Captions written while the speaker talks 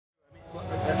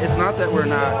not that we're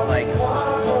not like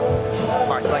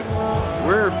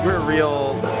we're a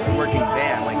real working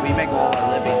band. Like we make all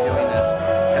our living doing this,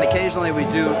 and occasionally we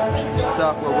do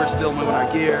stuff where we're still moving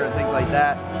our gear and things like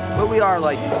that. But we are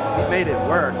like, we made it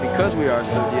work because we are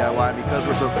so DIY, because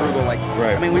we're so frugal. Like,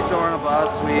 right. I mean, we tour on a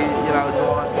bus, we do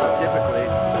all that stuff typically,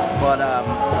 but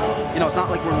it's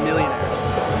not like we're millionaires.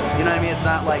 You know what I mean? It's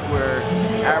not like we're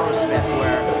Aerosmith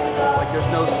where like there's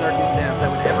no circumstance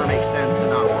that would ever make sense to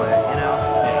not play. You know?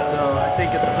 So I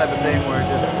think it's the type of thing where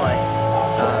just like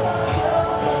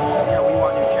we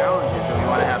want new challenges and we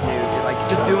want to have new, like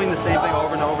just doing the same thing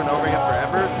over and over and over again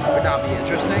forever would not be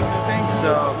interesting, I think.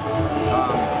 So.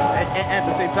 At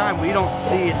the same time, we don't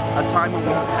see a time when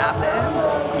we have to end.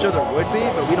 I'm sure there would be,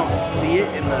 but we don't see it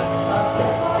in the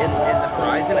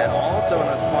horizon at all. So in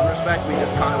one respect, we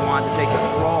just kind of want to take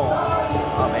control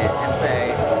of it and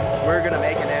say, we're going to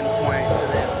make an end point to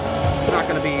this. It's not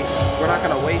going to be, we're not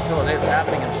going to wait till it is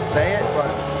happening and just say it,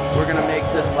 but we're going to make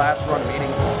this last run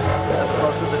meaningful as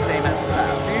opposed to the same as the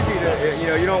past. It's easy to,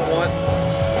 you don't want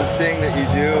the thing that you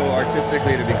do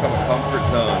artistically to become a comfort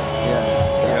zone. Yeah.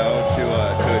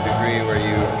 To a degree where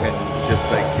you can just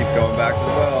like keep going back to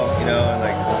the well, and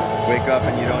like wake up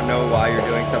and you don't know why you're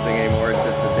doing something anymore. It's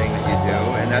just the thing that you do,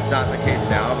 and that's not the case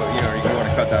now. But you want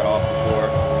to cut that off before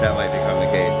that might become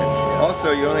the case. And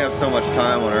also, you only have so much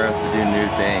time on Earth to do new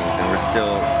things, and we're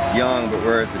still young, but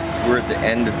we're at the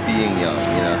end of being young.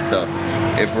 So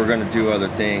if we're going to do other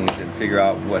things and figure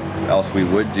out what else we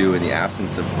would do in the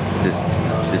absence of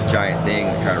this giant thing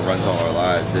that kind of runs all our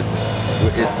lives, this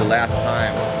is the last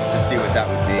time to see what that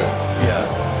would be. Yeah.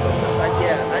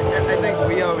 I think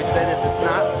we always say this.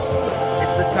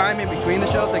 It's the time in between the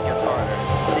shows that gets harder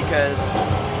because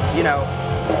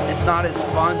it's not as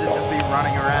fun to just be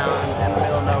running around in the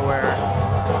middle of nowhere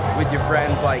with your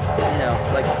friends, like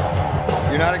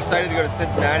you're not excited to go to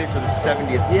Cincinnati for the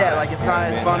 70th time. Yeah, like it's not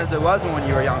as fun as it was when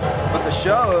you were young. But the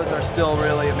shows are still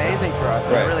really amazing for us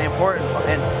and they're really important.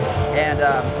 And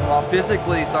while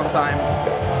physically sometimes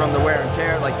from the wear and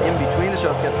tear, like in between the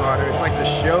shows gets harder, it's like the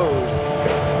shows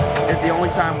is the only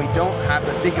time we don't have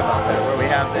to think about that, where we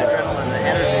have the adrenaline, the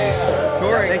energy.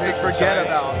 Touring makes us forget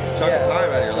about chunk of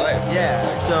time out of your life. Yeah,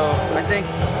 so I think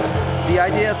the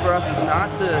idea for us is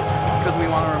not to, because we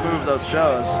want to remove those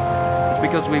shows, it's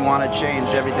because we want to change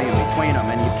everything in between them,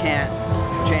 and you can't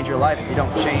change your life if you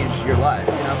don't change your life.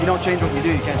 If you don't change what you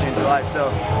do, you can't change your life.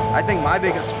 So I think my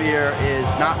biggest fear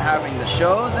is not having the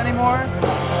shows anymore,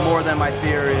 more than my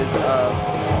fear is of,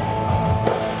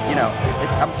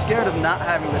 I'm scared of not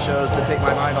having the shows to take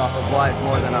my mind off of life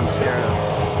more than I'm scared of,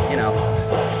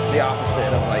 the opposite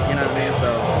of like, you know what I mean?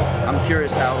 So I'm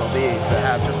curious how it'll be to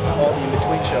have just all the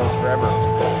in-between shows forever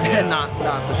and not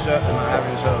the show, and not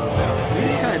having shows. We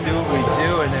just kind of do what we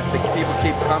do, and if the people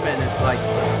keep coming, it's like,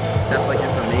 that's like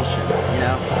information,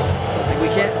 Like we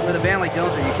can't, with a band like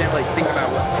Dillinger, you can't really think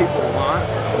about what people want,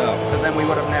 because then we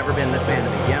would have never been this band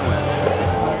to begin with.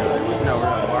 There was no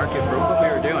real market for what we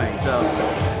were doing, so.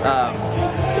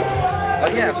 I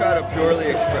think we try to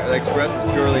purely express as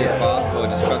purely as possible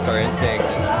and just trust our instincts.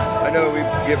 And I know we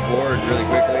get bored really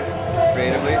quickly,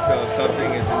 creatively, so if something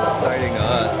isn't exciting to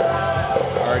us,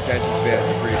 our attention spans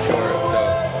are pretty short. So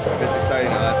if it's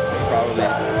exciting to us, it's probably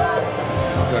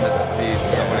going to be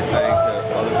somewhat exciting to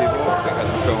other people because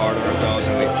we're so hard on ourselves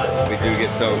and we do get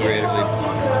so creatively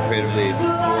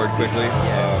bored quickly.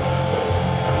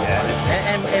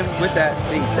 And with that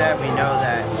being said, we know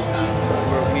that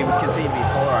we would continue to be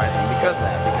polarizing because of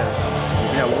that, because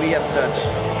we have such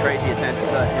crazy attention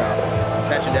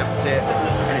deficit,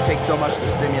 and it takes so much to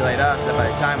stimulate us that by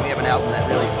the time we have an album that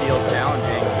really feels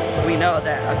challenging, we know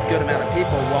that a good amount of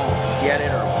people won't get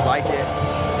it or like it,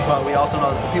 but we also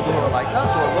know that the people who are like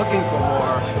us, who are looking for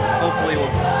more, hopefully will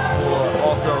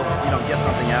also get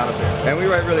something out of it. And we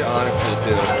write really honestly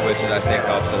too, which I think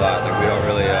helps a lot. Like we don't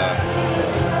really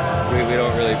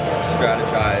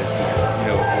strategize,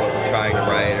 what we're trying to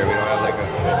write, or we don't have like a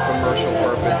commercial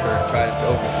purpose or try to,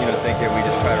 think it. We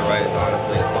just try to write as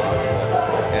honestly as possible,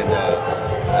 and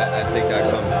I think that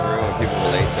comes through, and people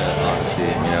relate to honesty.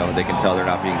 They can tell they're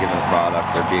not being given a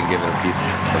product; they're being given a piece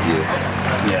of you.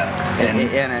 Yeah,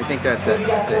 and I think that the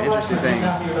interesting thing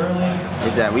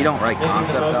is that we don't write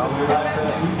concept albums,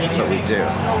 but we do,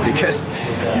 because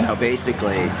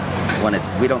basically.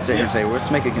 We don't sit here and say, let's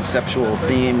make a conceptual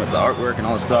theme with the artwork and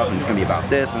all this stuff, and it's going to be about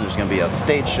this, and there's going to be a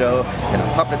stage show, and a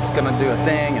puppet's going to do a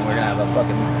thing, and we're going to have a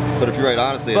fucking... But if you write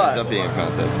honestly, it ends up being a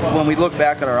concept. When we look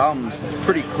back at our albums, it's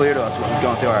pretty clear to us what was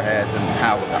going through our heads and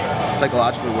how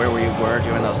psychologically where we were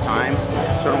during those times.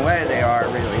 So in a way, they are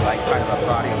really like kind of a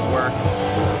body of work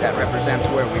that represents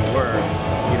where we were,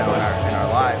 in our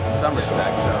lives in some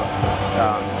respects. So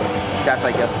that's,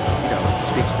 I guess,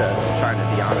 speaks to trying to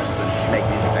be honest and just make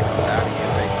music that comes out of you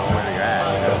based on where you're at.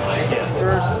 It's the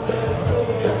first,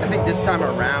 I think this time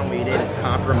around we didn't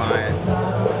compromise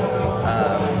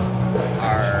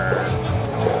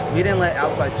we didn't let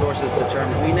outside sources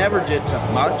determine. We never did too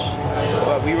much,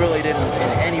 but we really didn't in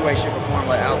any way, shape, or form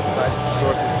let outside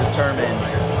sources determine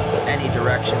any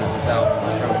direction of this album,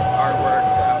 from artwork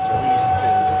to how it's released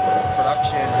to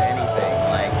production to anything.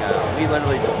 Like, we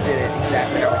literally just did it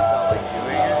exactly how we felt like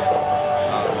doing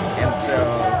it. And so,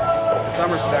 in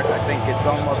some respects, I think it's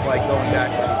almost like going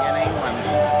back to the beginning when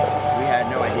we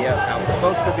had no idea how it was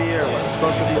supposed to be or what it was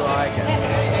supposed to be like. And,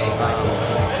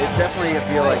 it definitely, I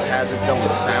feel like, has its own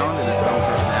sound and its own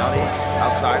personality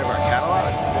outside of our catalog,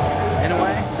 in a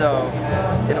way. So,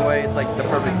 in a way, it's like the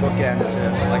perfect bookend to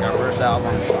like our first album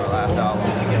or our last album.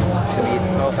 To me,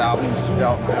 both albums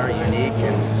felt very unique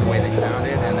in the way they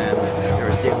sounded, and then there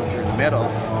was Dillinger in the middle,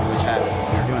 which had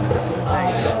you're doing the different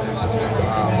things. So,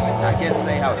 I can't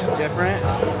say how it's different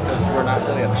because we're not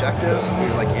really objective.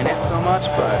 We're like in it so much,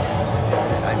 but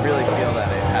I really feel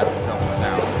that it has its own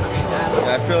sound.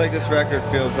 Yeah, I feel like this record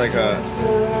feels like an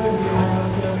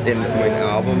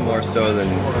album more so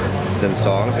than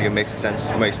songs. Like it makes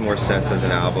more sense as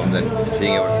an album than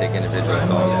being able to take individual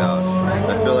songs out.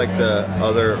 So I feel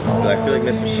like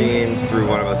Miss Machine, Through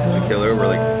One of Us Is the Killer, were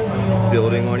like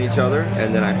building on each other,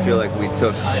 and then I feel like we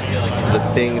took the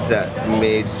things that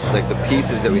made, like the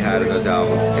pieces that we had in those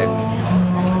albums, and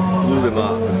blew them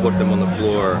up and put them on the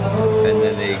floor, and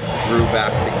then they grew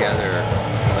back together,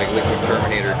 like Liquid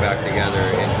Terminator back together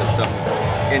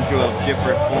into a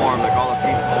different form. Like all the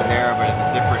pieces are there, but it's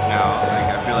different now.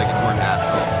 Like I feel like it's more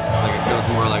natural. Like it feels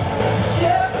more like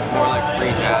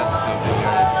free jazz or something. You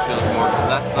know, it just feels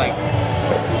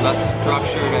less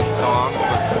structured as songs,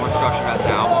 but more structured as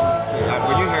an album. So,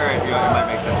 when you hear it, it might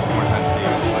make more sense to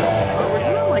you. We're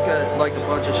doing like a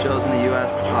bunch of shows in the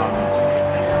U.S.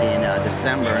 In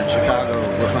December in Chicago.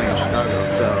 We're playing in Chicago,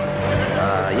 so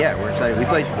yeah, we're excited. We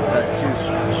played 2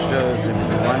 shows in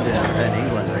London and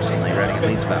England recently, Reading and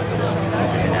Leeds Festival,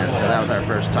 and so that was our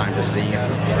first time just seeing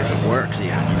if it works,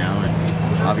 even,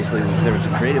 And obviously there was a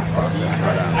creative process,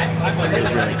 but it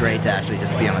was really great to actually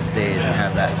just be on a stage and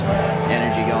have that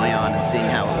energy going on and seeing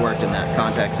how it worked in that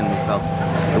context, and we felt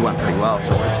it went pretty well.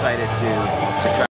 So we're excited to try.